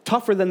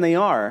tougher than they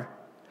are,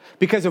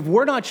 because if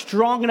we're not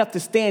strong enough to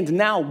stand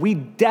now, we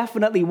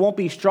definitely won't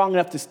be strong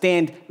enough to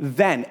stand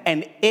then,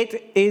 and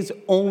it is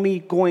only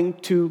going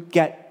to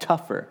get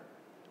tougher.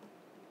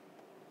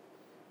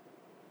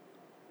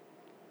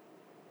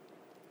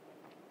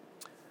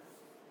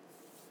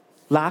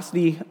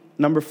 Lastly,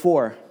 number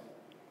 4.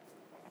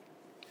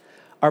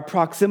 Our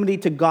proximity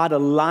to God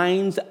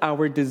aligns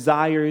our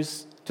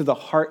desires to the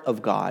heart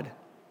of God.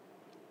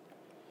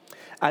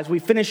 As we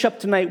finish up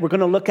tonight, we're going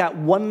to look at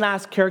one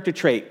last character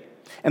trait.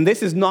 And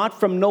this is not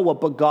from Noah,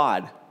 but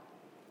God.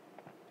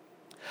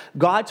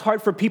 God's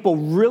heart for people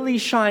really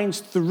shines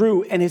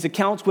through in his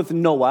accounts with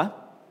Noah.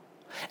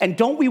 And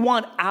don't we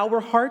want our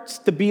hearts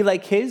to be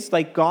like his,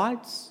 like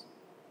God's?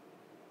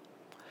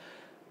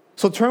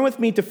 So turn with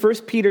me to 1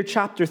 Peter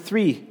chapter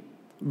 3,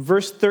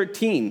 verse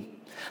 13.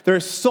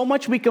 There's so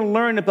much we can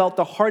learn about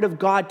the heart of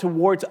God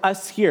towards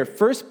us here.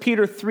 1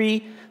 Peter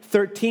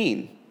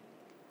 3:13.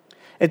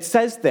 It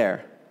says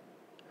there,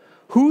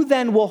 "Who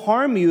then will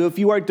harm you if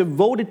you are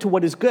devoted to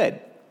what is good?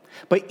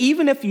 But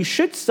even if you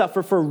should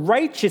suffer for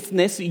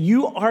righteousness,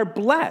 you are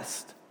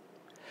blessed.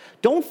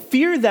 Don't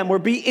fear them or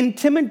be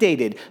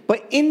intimidated,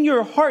 but in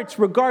your hearts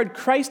regard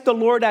Christ the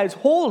Lord as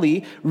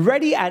holy,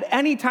 ready at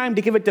any time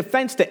to give a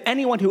defense to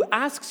anyone who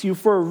asks you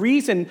for a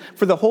reason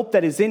for the hope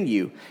that is in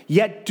you.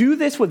 Yet do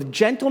this with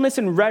gentleness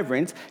and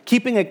reverence,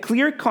 keeping a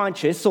clear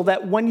conscience, so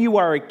that when you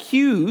are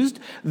accused,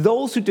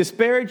 those who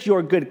disparage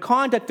your good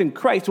conduct in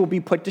Christ will be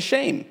put to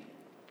shame.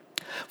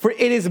 For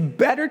it is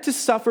better to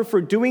suffer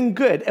for doing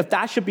good, if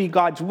that should be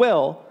God's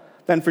will,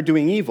 than for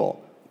doing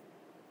evil.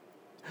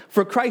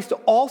 For Christ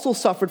also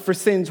suffered for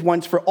sins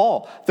once for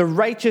all, the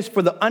righteous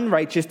for the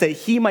unrighteous, that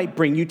he might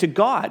bring you to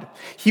God.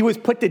 He was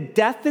put to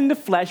death in the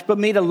flesh, but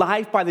made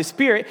alive by the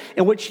Spirit,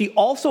 in which he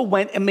also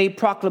went and made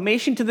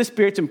proclamation to the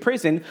spirits in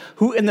prison,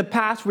 who in the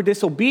past were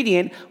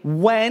disobedient,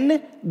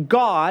 when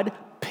God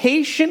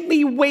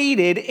patiently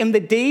waited in the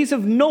days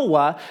of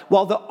Noah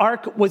while the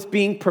ark was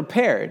being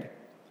prepared.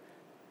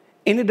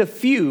 In it a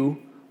few,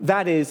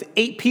 that is,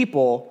 8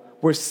 people,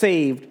 were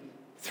saved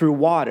through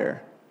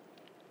water."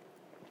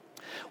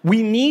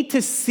 We need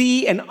to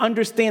see and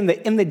understand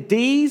that in the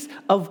days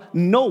of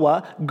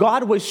Noah,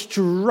 God was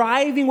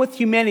striving with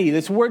humanity.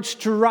 This word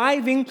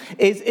striving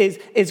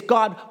is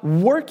God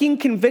working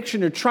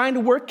conviction, or trying to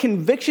work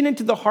conviction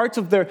into the hearts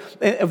of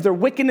their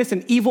wickedness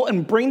and evil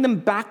and bring them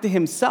back to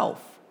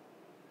himself.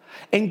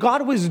 And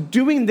God was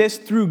doing this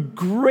through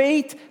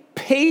great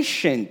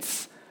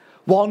patience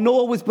while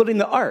Noah was building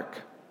the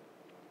ark.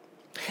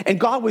 And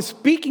God was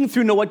speaking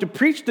through Noah to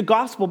preach the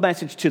gospel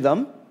message to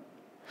them.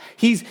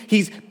 He's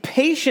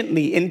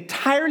patiently,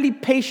 entirely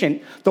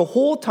patient the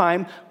whole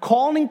time,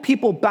 calling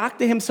people back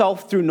to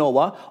himself through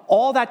Noah,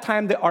 all that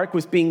time the ark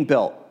was being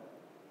built.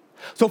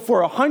 So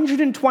for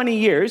 120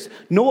 years,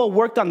 Noah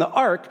worked on the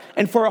ark,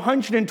 and for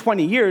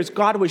 120 years,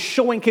 God was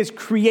showing his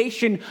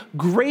creation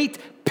great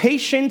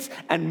patience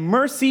and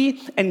mercy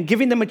and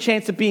giving them a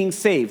chance of being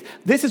saved.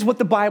 This is what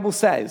the Bible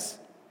says.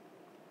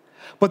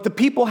 But the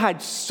people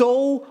had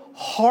so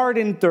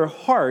hardened their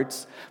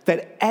hearts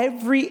that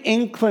every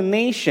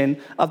inclination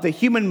of the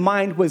human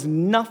mind was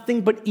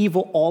nothing but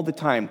evil all the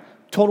time,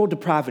 total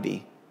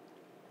depravity.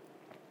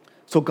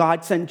 So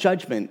God sent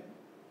judgment,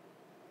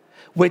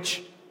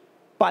 which,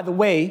 by the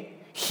way,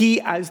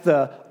 he, as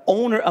the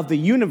owner of the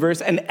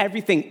universe and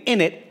everything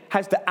in it,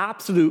 has the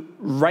absolute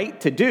right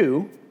to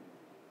do.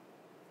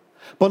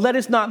 But let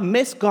us not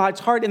miss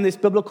God's heart in this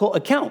biblical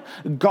account.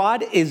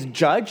 God is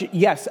judge,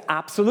 yes,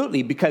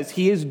 absolutely, because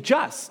he is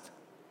just.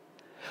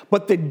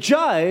 But the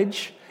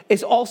judge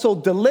is also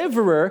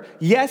deliverer,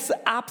 yes,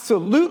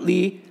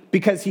 absolutely,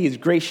 because he is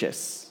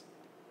gracious.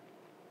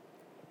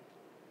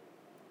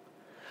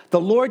 The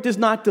Lord does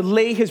not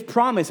delay his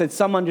promise, as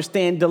some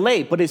understand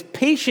delay, but is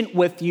patient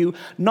with you,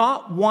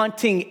 not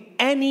wanting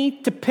any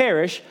to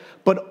perish,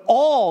 but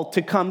all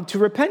to come to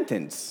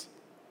repentance.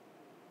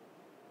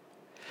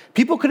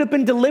 People could have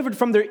been delivered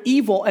from their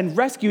evil and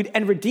rescued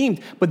and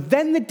redeemed, but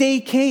then the day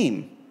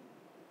came.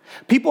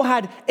 People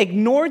had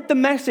ignored the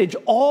message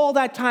all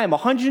that time,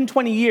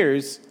 120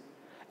 years,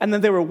 and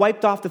then they were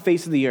wiped off the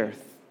face of the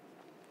earth.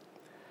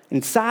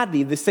 And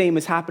sadly, the same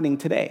is happening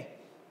today.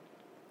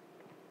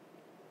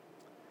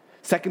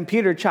 2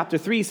 Peter chapter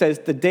 3 says,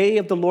 the day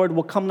of the Lord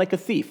will come like a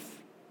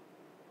thief,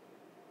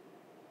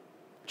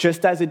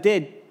 just as it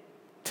did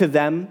to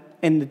them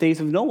in the days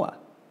of Noah.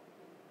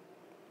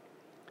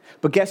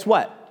 But guess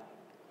what?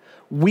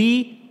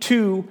 We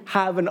too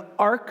have an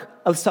ark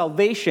of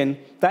salvation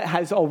that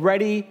has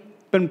already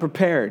been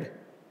prepared.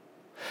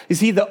 You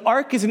see, the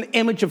ark is an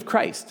image of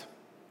Christ.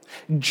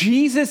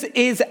 Jesus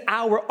is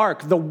our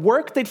ark. The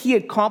work that he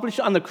accomplished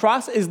on the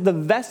cross is the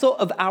vessel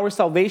of our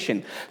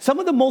salvation. Some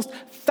of the most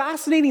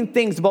fascinating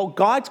things about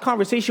God's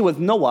conversation with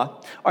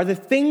Noah are the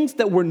things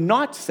that were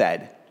not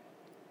said.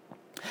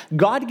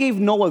 God gave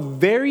Noah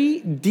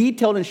very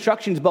detailed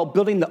instructions about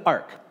building the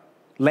ark: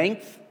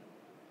 length,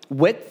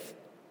 width,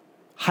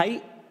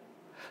 height,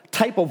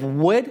 type of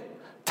wood,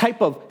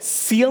 type of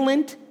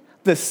sealant,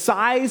 the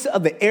size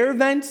of the air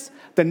vents,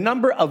 the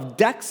number of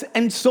decks,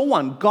 and so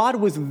on. God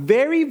was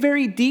very,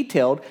 very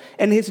detailed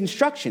in his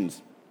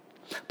instructions.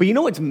 But you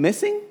know what's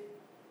missing?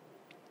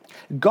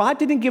 God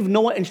didn't give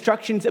Noah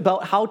instructions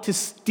about how to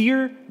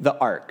steer the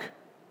ark.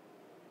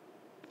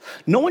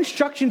 No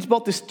instructions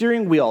about the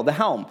steering wheel, the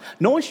helm.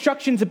 No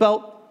instructions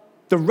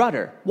about the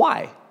rudder.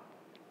 Why?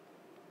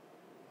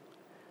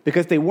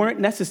 Because they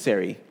weren't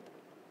necessary.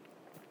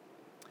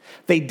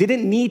 They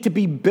didn't need to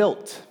be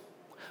built.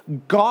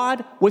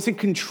 God was in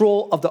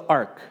control of the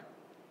ark.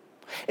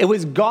 It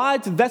was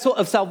God's vessel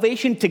of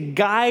salvation to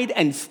guide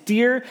and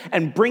steer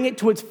and bring it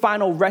to its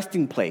final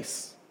resting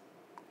place.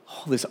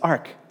 Oh, this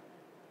ark.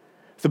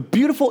 It's a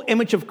beautiful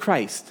image of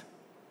Christ.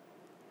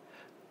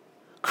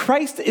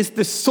 Christ is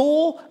the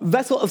sole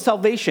vessel of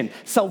salvation.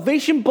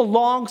 Salvation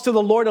belongs to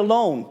the Lord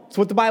alone. That's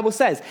what the Bible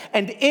says.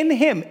 And in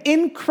him,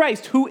 in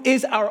Christ, who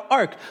is our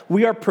ark,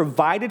 we are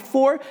provided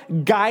for,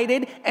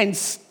 guided, and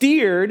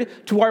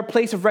steered to our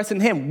place of rest in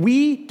him.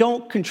 We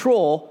don't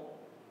control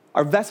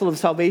our vessel of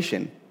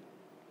salvation.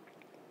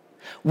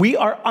 We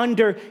are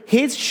under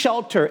his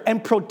shelter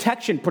and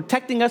protection,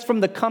 protecting us from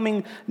the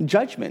coming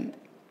judgment.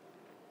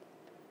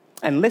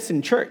 And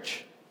listen,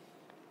 church,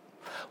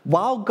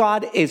 while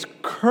God is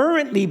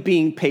currently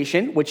being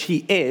patient, which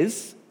he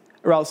is,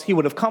 or else he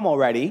would have come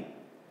already,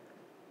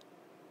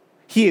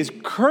 he is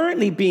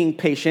currently being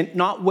patient,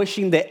 not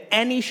wishing that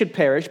any should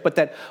perish, but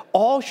that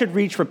all should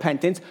reach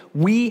repentance.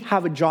 We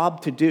have a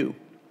job to do.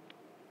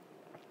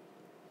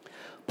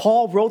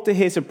 Paul wrote to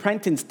his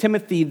apprentice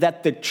Timothy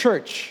that the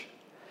church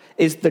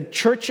is the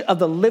church of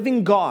the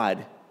living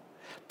God,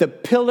 the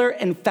pillar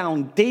and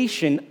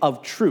foundation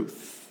of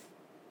truth.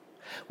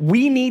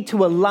 We need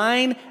to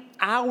align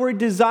our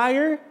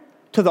desire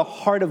to the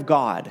heart of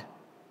God.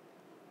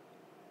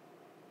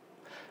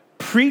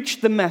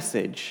 Preach the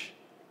message.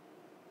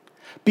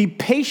 Be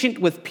patient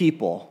with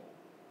people.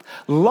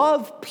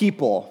 Love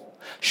people.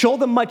 Show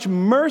them much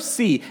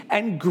mercy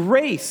and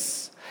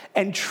grace.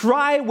 And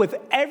try with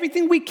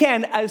everything we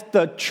can as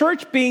the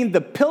church being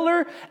the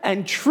pillar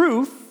and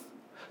truth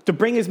to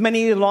bring as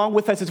many along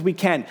with us as we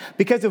can.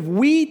 Because if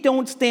we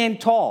don't stand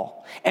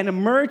tall and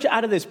emerge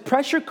out of this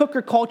pressure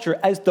cooker culture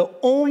as the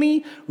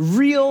only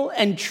real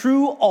and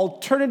true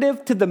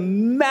alternative to the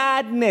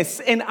madness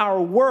in our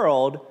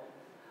world,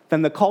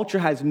 then the culture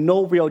has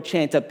no real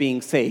chance of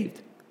being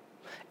saved.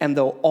 And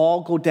they'll all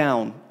go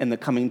down in the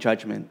coming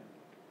judgment.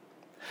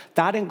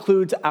 That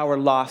includes our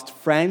lost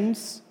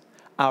friends,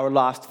 our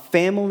lost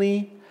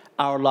family,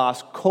 our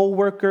lost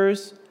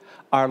co-workers,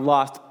 our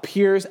lost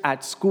peers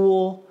at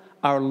school,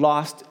 our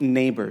lost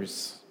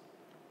neighbors.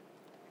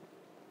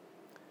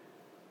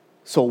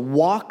 So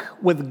walk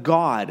with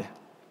God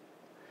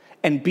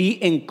and be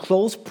in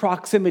close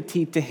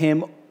proximity to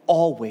him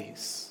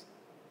always.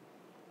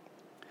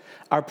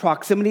 Our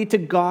proximity to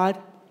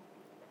God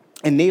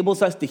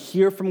enables us to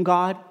hear from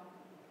God.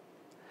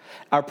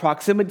 Our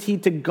proximity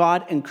to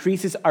God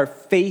increases our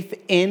faith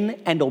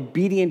in and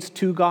obedience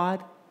to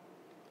God.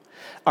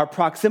 Our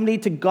proximity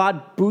to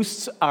God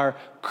boosts our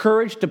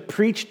courage to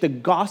preach the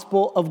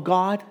gospel of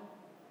God.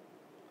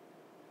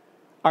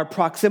 Our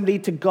proximity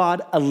to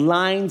God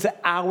aligns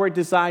our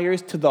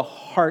desires to the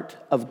heart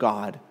of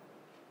God.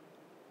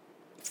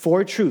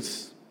 4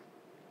 truths.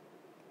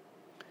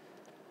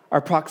 Our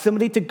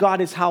proximity to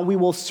God is how we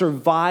will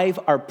survive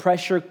our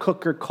pressure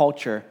cooker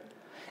culture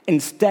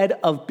instead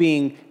of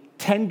being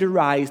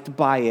tenderized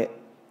by it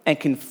and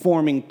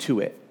conforming to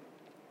it.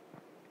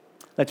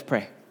 Let's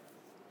pray.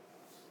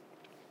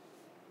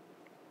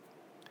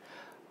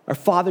 Our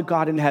Father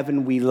God in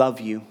heaven, we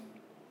love you.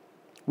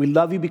 We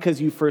love you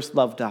because you first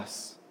loved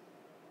us.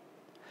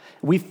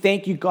 We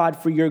thank you, God,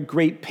 for your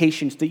great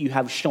patience that you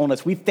have shown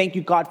us. We thank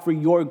you, God, for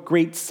your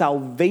great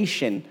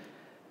salvation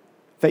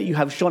that you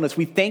have shown us.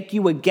 We thank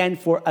you again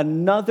for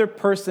another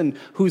person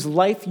whose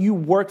life you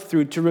worked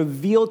through to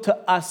reveal to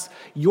us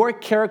your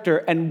character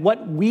and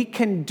what we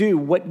can do,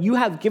 what you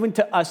have given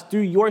to us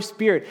through your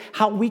Spirit,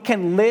 how we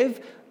can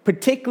live,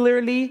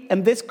 particularly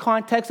in this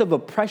context of a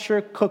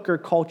pressure cooker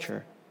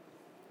culture.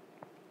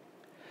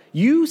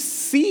 You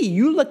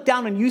look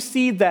down and you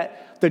see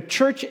that the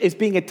church is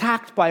being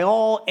attacked by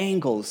all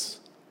angles.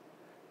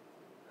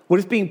 What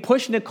is being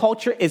pushed in the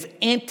culture is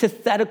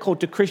antithetical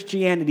to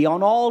Christianity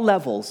on all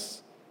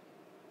levels.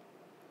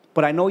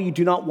 But I know you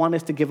do not want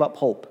us to give up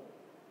hope.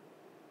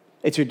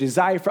 It's your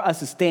desire for us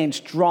to stand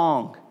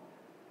strong.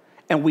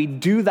 And we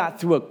do that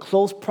through a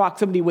close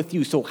proximity with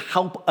you. So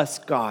help us,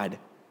 God.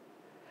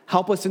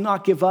 Help us to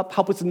not give up.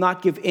 Help us to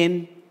not give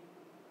in.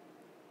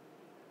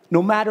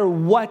 No matter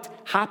what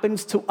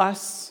happens to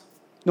us,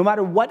 no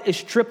matter what is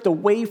stripped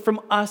away from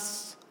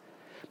us,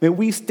 may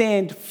we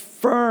stand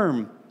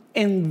firm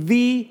in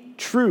the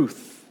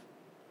truth.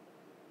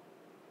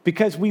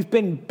 Because we've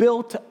been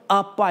built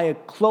up by a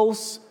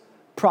close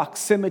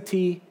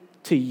proximity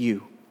to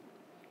you.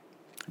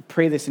 I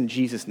pray this in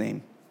Jesus'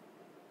 name.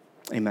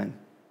 Amen.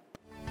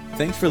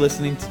 Thanks for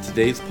listening to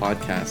today's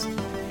podcast.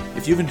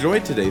 If you've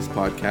enjoyed today's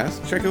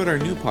podcast, check out our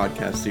new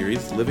podcast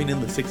series, Living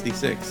in the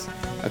 66,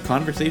 a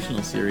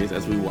conversational series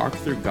as we walk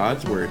through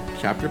God's Word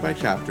chapter by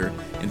chapter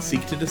and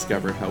seek to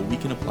discover how we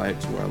can apply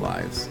it to our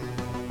lives.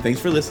 Thanks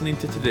for listening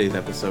to today's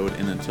episode,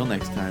 and until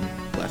next time,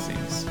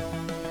 blessings.